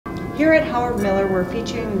Here at Howard Miller, we're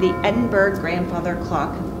featuring the Edinburg Grandfather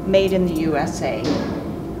Clock, made in the USA.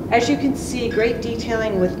 As you can see, great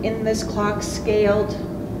detailing within this clock, scaled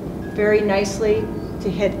very nicely to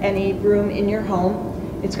hit any room in your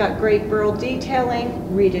home. It's got great burl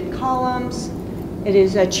detailing, reeded columns. It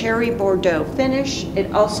is a Cherry Bordeaux finish.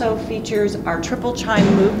 It also features our triple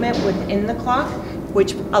chime movement within the clock,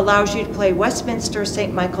 which allows you to play Westminster,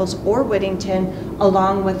 St. Michael's, or Whittington,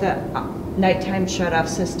 along with a nighttime shut-off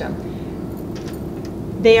system.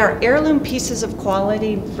 They are heirloom pieces of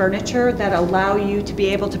quality furniture that allow you to be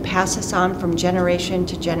able to pass this on from generation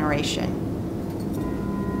to generation.